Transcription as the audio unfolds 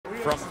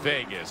from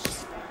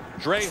Vegas.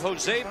 Dre,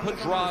 Jose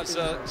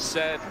Pedraza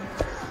said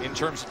in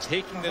terms of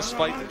taking this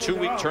fight, the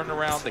 2-week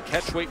turnaround, the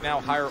catch weight now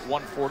higher at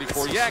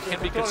 144. Yeah, it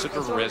can be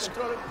considered a risk,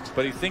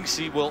 but he thinks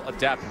he will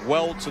adapt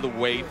well to the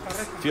weight.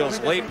 Feels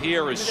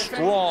LesPierre is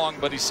strong,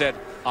 but he said,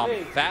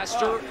 I'm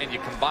faster, and you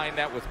combine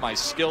that with my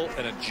skill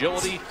and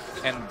agility,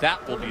 and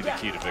that will be the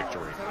key to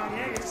victory.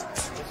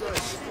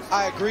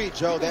 I agree,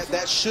 Joe.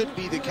 That should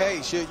be the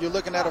case. You're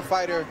looking at a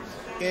fighter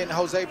in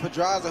Jose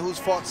Pedraza who's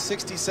fought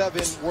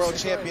 67 world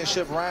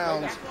championship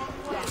rounds.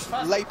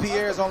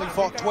 LesPierre's only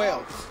fought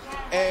 12.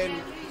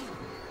 And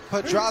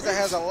Pedraza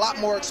has a lot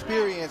more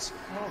experience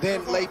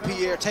than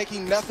LesPierre,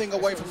 taking nothing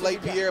away from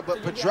LesPierre,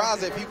 but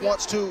Pedraza, if he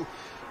wants to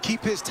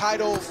keep his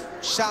title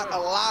shot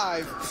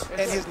alive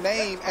and his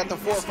name at the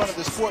forefront of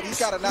the sport, he's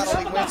got to not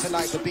only win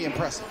tonight, but be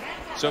impressive.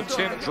 So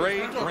Tim,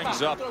 Dre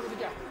brings up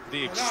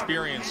the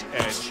experience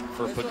edge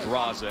for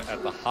Pedraza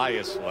at the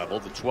highest level.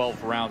 The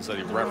 12 rounds that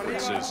he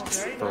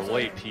references for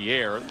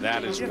LesPierre,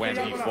 that is when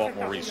he fought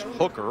Maurice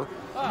Hooker,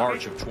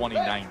 March of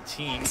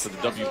 2019 for the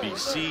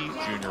WBC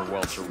junior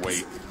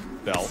welterweight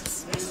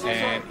belt.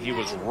 And he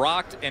was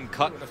rocked and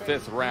cut in the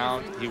 5th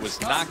round. He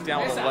was knocked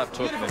down with a left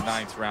hook in the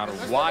 9th round.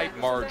 Wide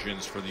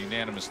margins for the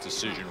unanimous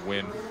decision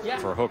win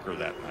for Hooker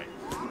that night.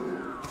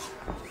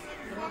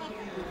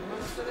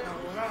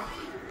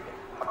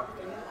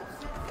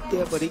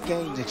 Yeah, but he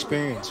gains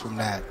experience from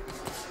that.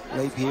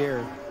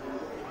 LesPierre,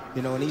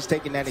 you know, and he's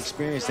taking that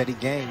experience that he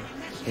gained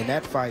in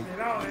that fight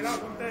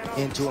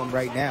into him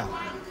right now.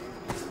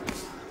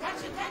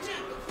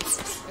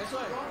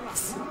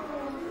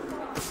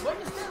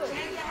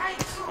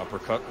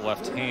 Uppercut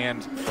left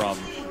hand from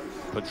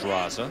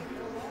Pedraza.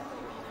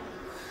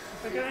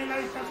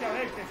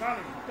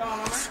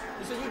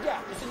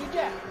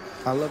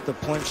 I love the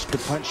punch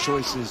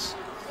choices,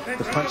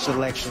 the punch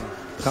selection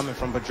coming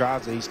from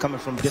Pedraza. He's coming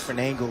from different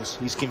angles.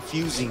 He's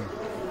confusing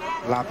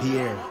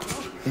LesPierre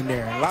in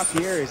there. And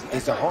LesPierre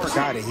is a hard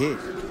guy to hit.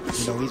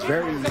 You know, he's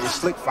a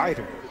slick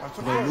fighter.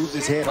 You know, he moves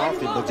his head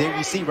often, but there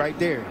you see right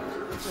there,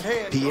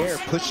 Pierre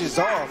pushes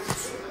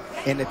off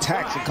and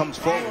attacks and comes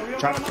forward,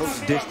 trying to close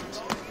the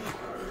distance.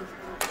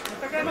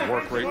 The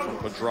work rate from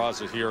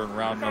Pedraza here in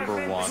round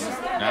number 1.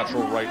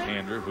 Natural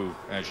right-hander who,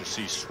 as you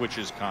see,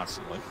 switches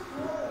constantly.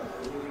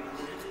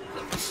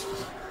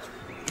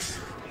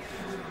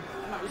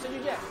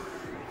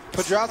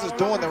 Pedraza's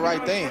doing the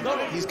right thing.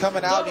 He's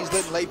coming out, he's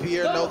letting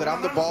LesPierre know that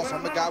I'm the boss,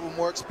 I'm the guy with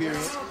more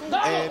experience,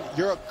 and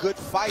you're a good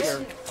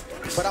fighter,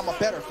 but I'm a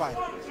better fighter.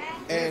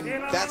 And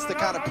that's the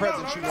kind of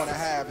presence you want to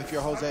have if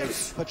you're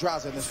Jose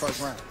Pedraza in this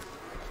first round.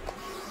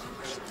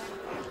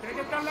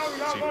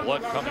 See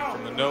blood coming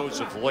from the nose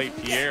of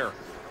LesPierre.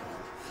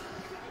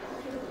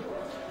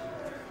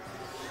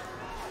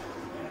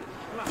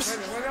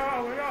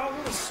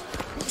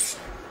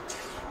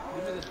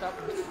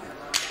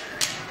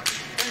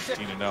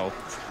 No.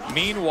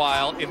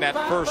 Meanwhile, in that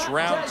first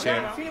round,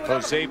 Tim,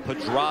 Jose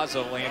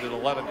Pedraza landed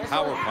 11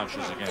 power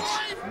punches against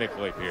Mikkel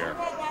LesPierre.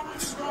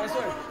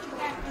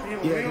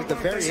 Yeah, the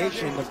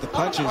variation of the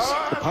punches,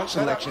 the punch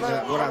selection,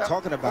 what I'm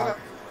talking about.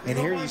 And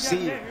here you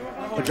see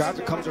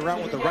Pedraza comes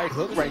around with the right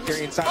hook right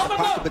there inside the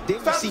pocket, but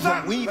then you see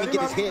him weave and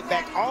get his head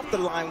back off the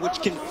line,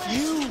 which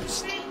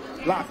confused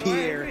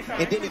LesPierre,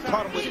 and then he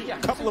caught him with a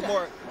couple of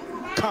more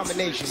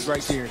combinations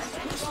right there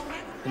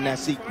in that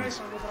sequence.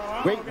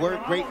 Great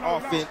work, great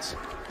offense,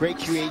 great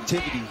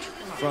creativity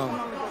from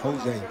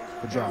Jose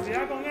Pedraza.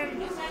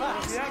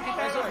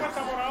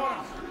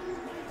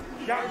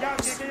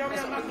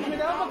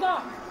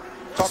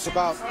 Talked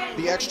about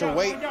the extra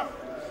weight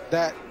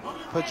that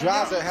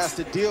Pedraza has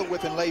to deal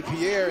with in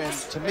LesPierre, and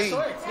to me,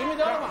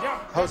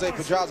 Jose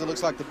Pedraza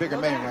looks like the bigger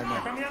man right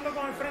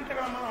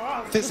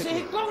now.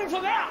 Physically. He's coming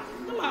for that.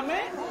 Come on,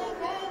 man.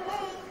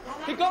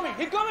 He's coming.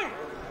 He's coming.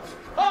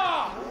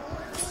 Oh!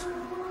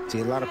 See,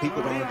 a lot of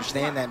people don't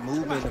understand that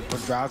movement of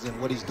Pedraza and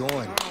what he's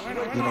doing.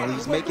 You know,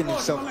 he's making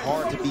himself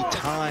hard to be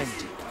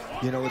timed.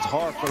 You know, it's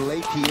hard for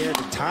LesPierre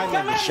to time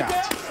in the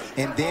shots.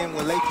 And then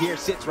when LesPierre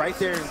sits right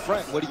there in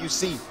front, what do you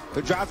see?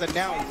 Pedraza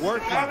now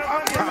working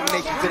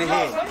combination to the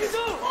head.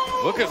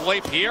 Look at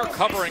LesPierre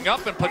covering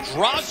up, and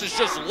Pedraza's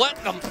just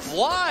letting him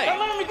fly.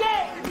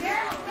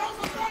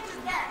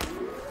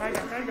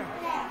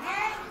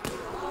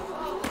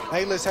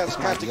 Hayles has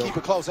to keep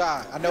a close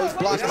eye. I know he's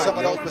blocking some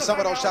of those, but some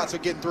of those shots are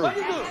getting through.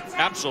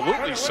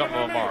 Absolutely, some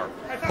of them are.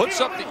 Puts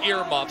up the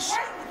earmuffs,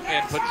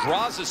 and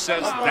Pedraza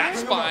says,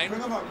 that's fine.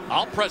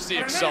 I'll press the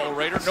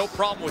accelerator, no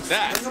problem with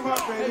that.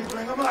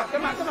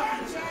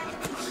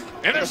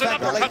 And there's an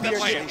uppercut that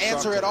lands.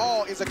 Answer at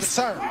all is a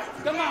concern.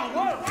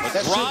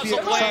 Pedraza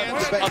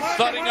lands a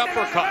thudding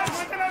uppercut.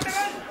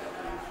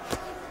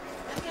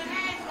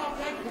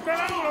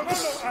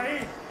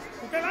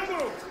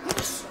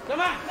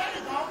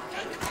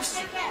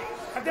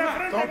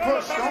 Don't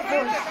push, don't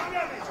push.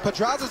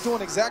 Pedraza's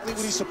doing exactly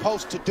what he's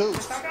supposed to do.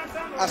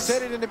 I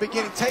said it in the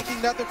beginning,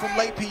 taking nothing from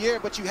LesPierre,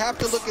 but you have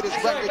to look at his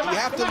record, you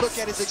have to look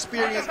at his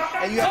experience,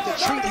 and you have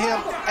to treat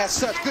him as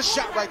such. Good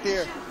shot right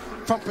there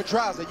from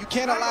Pedraza. You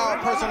can't allow a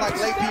person like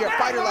LesPierre, a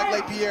fighter like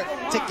LesPierre,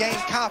 to gain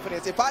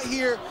confidence. If I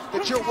hear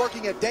that you're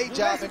working a day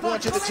job and going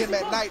to the gym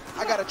at night,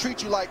 I got to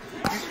treat you like,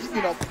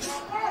 you know,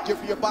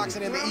 you're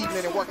boxing in the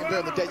evening and working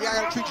during the day. Yeah, I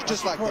got to treat you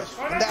just like this.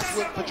 And that's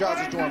what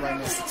Pedraza's doing right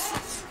now.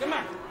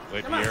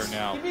 LesPierre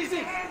now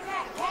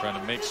trying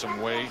to make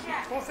some way,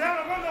 push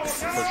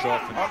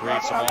off and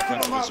create some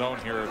offense of his own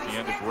here at the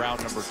end of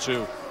round number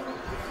 2.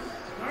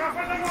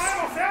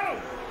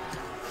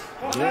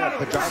 Yeah,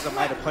 Pedraza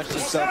might have punched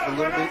himself a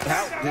little bit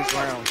out this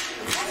round.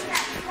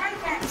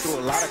 He threw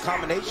a lot of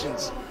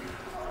combinations.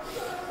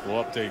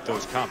 We'll update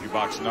those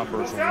CompuBox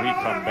numbers when we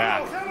come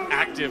back.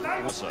 Active.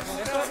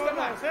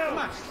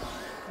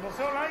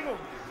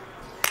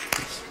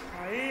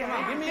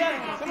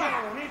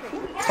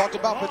 Talked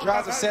about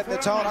Pedraza setting the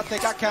tone. I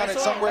think I counted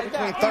somewhere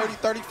between 30,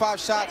 35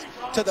 shots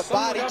to the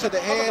body, to the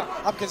head.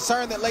 I'm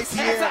concerned that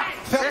LesPierre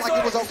felt like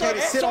it was okay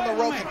to sit on the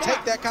rope and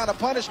take that kind of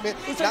punishment.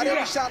 Not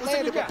every shot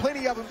landed, but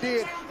plenty of them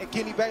did. And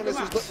Kenny Bayless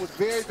was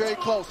very, very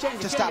close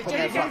to stopping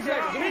that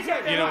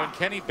fight. You know, and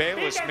Kenny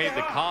Bayless made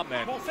the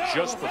comment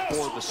just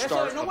before the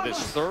start of this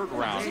 3rd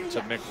round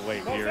to Mikkel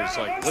LesPierre. It's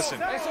like, listen,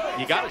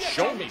 you got to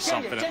show me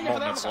something at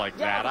moments like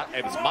that.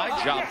 It's my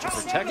job to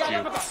protect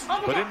you.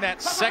 But in that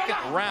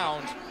 2nd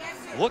round,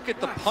 look at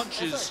the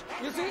punches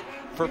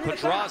for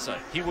Pedraza.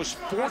 He was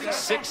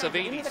 46 of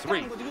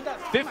 83,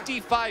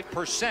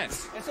 55%,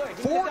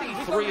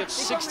 43 of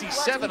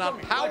 67 on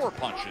power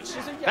punches.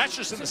 That's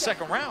just in the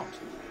 2nd round.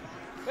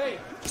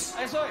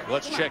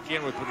 Let's check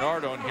in with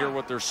Bernardo and hear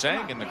what they're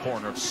saying in the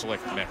corner of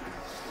Slick Mick.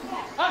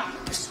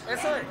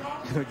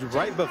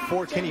 Right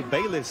before Kenny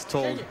Bayless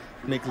told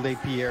Mikkel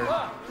LesPierre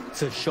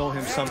to show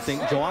him something,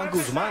 Joan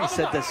Guzman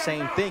said the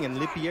same thing, and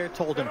LesPierre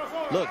told him,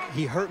 look,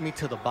 he hurt me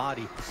to the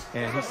body.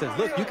 And he says,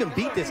 look, you can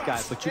beat this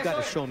guy, but you got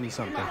to show me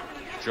something.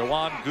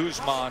 Joan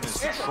Guzman is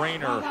the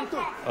trainer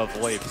of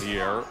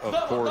LesPierre. Of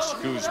course,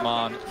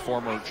 Guzman,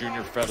 former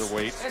junior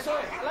featherweight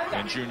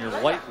and junior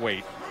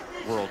lightweight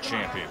world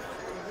champion.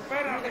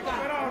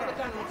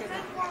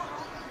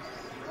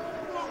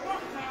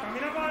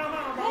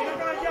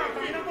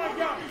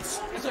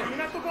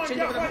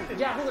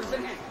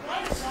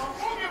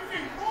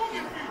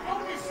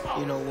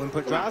 You know, when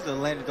Pedraza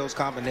landed those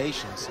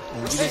combinations,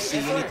 and you didn't see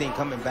anything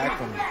coming back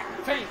from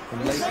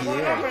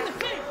LesPierre,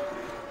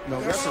 you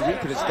know, referee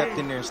could have stepped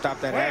in there and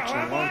stopped that action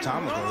a long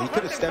time ago. He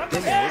could have stepped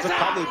in there. It was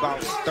probably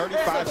about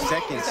 35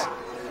 seconds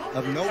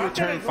of no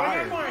return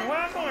fire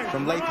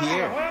from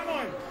LesPierre.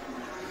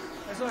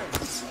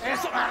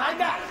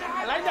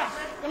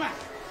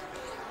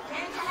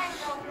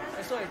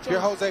 You're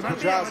Jose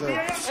Pedraza.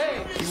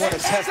 You want to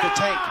test the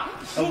tank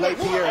of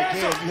LesPierre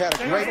again. You had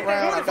a great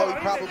round. I know he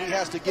probably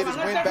has to get his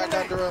wind back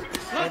under him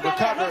and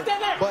recover,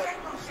 but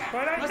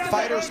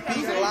fighters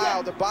speak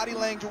loud. The body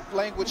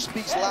language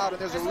speaks loud,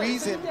 and there's a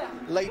reason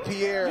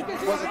LesPierre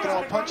wasn't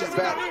throwing punches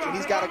back, and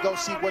he's got to go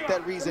see what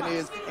that reason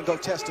is and go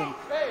test him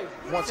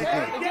once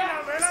again.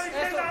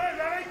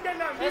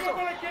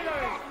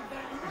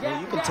 Well,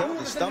 you can tell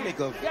the stomach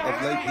of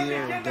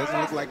LesPierre. It doesn't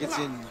look like it's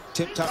in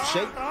tip-top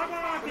shape.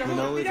 You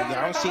know, I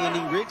don't see any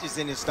ridges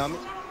in his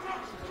stomach.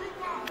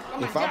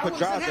 If I'm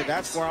Pedraza,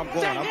 that's where I'm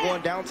going. I'm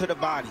going down to the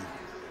body.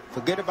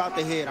 Forget about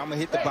the head. I'm going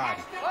to hit the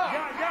body.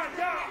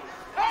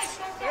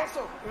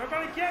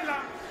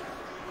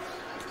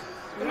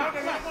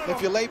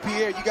 If you're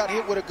LesPierre, you got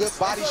hit with a good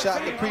body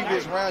shot in the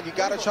previous round. You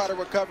got to try to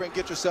recover and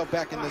get yourself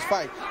back in this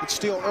fight. It's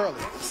still early.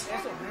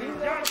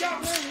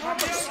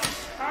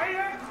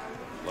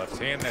 Left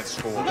hand that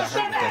scores. He got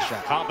hurt with that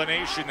shot.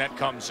 Combination that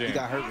comes in. He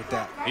got hurt with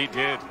that. He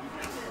did.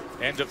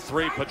 End of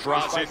 3,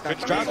 Pedraza.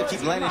 Pedraza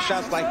keeps landing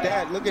shots like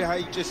that. Look at how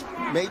he just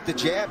made the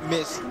jab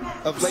miss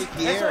of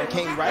LesPierre and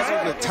came right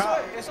over the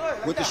top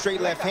with the straight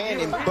left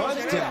hand and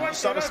buzzed him. You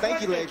saw the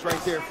stanky legs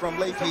right there from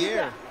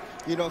LesPierre.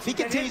 You know, if he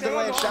continues to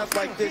land shots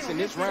like this in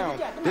this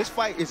round, this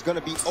fight is going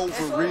to be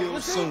over real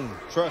soon.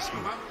 Trust me.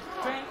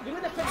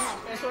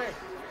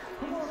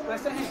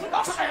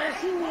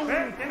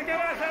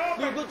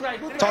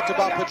 Talked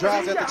about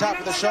Pedraza at the top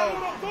of the show,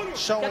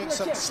 showing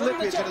some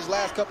slippage in his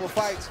last couple of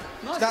fights.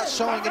 He's not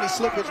showing any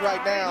slippage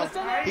right now.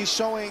 He's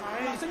showing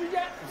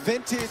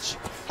vintage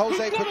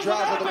Jose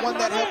Pedraza, the one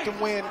that helped him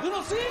win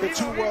the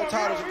 2 world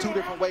titles in 2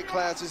 different weight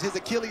classes. His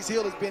Achilles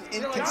heel has been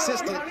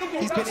inconsistent.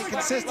 He's been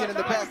inconsistent in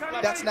the past.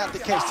 That's not the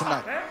case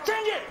tonight.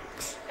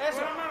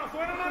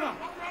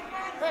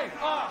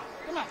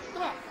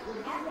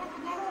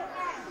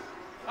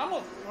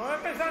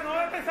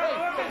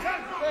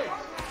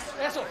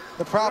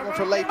 The problem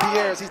for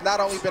LesPierre is he's not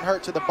only been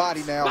hurt to the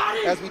body now,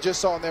 as we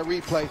just saw in that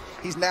replay,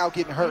 he's now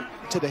getting hurt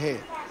to the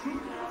head.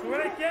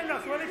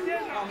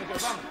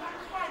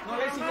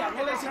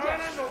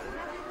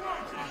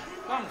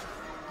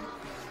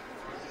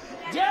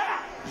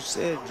 You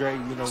said, Dre,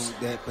 you know,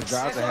 that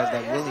Pedraza has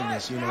that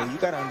willingness. You know, you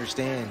got to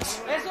understand,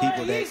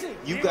 people, that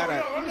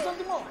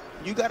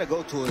you gotta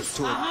go to a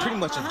pretty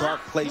much a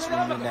dark place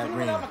when you're in that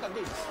ring.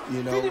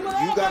 You know,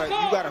 you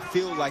gotta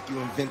feel like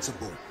you're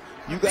invincible.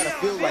 You gotta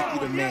feel like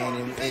you're the man.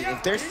 And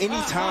if there's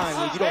any time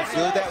when you don't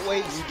feel that way,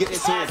 you get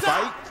into a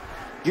fight,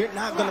 you're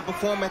not going to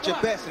perform at your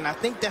best. And I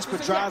think that's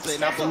Pedraza,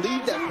 and I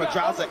believe that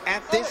Pedraza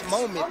at this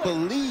moment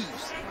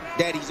believes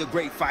that he's a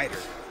great fighter,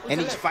 and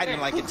he's fighting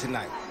like it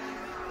tonight.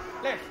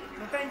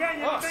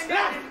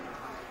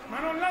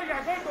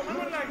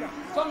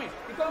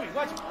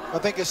 I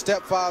think his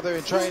stepfather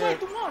and trainer,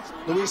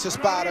 Luis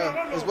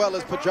Espada, as well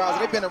as Pedraza,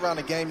 they've been around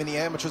the game in the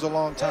amateurs a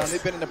long time.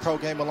 They've been in the pro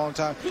game a long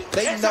time.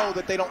 They know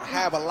that they don't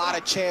have a lot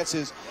of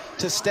chances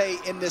to stay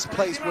in this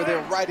place where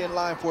they're right in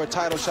line for a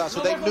title shot. So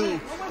they knew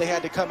they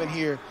had to come in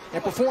here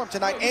and perform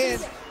tonight.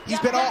 And he's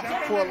been off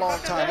for a long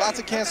time. Lots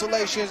of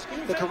cancellations,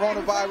 the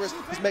coronavirus.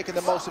 He's making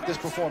the most of this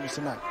performance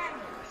tonight.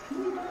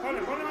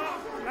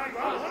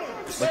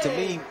 But to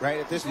me, right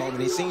at this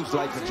moment, it seems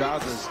like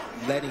Pedraza's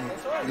letting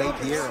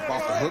LesPierre up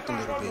off the hook a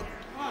little bit.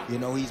 You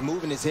know, he's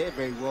moving his head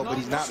very well, but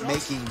he's not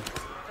making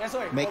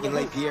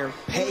LesPierre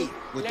pay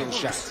with those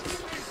shots.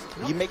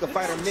 You make a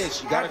fighter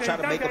miss, you got to try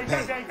to make him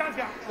pay.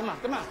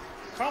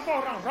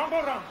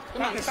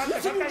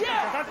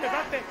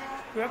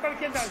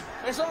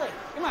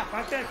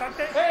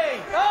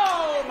 Hey!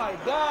 Oh my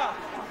God!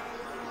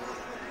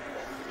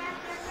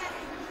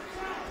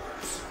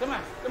 Come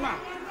on, come on.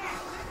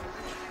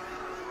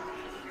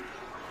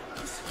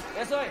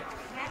 Eso es.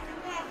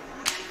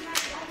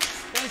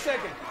 10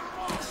 seconds.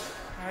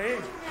 Ahí.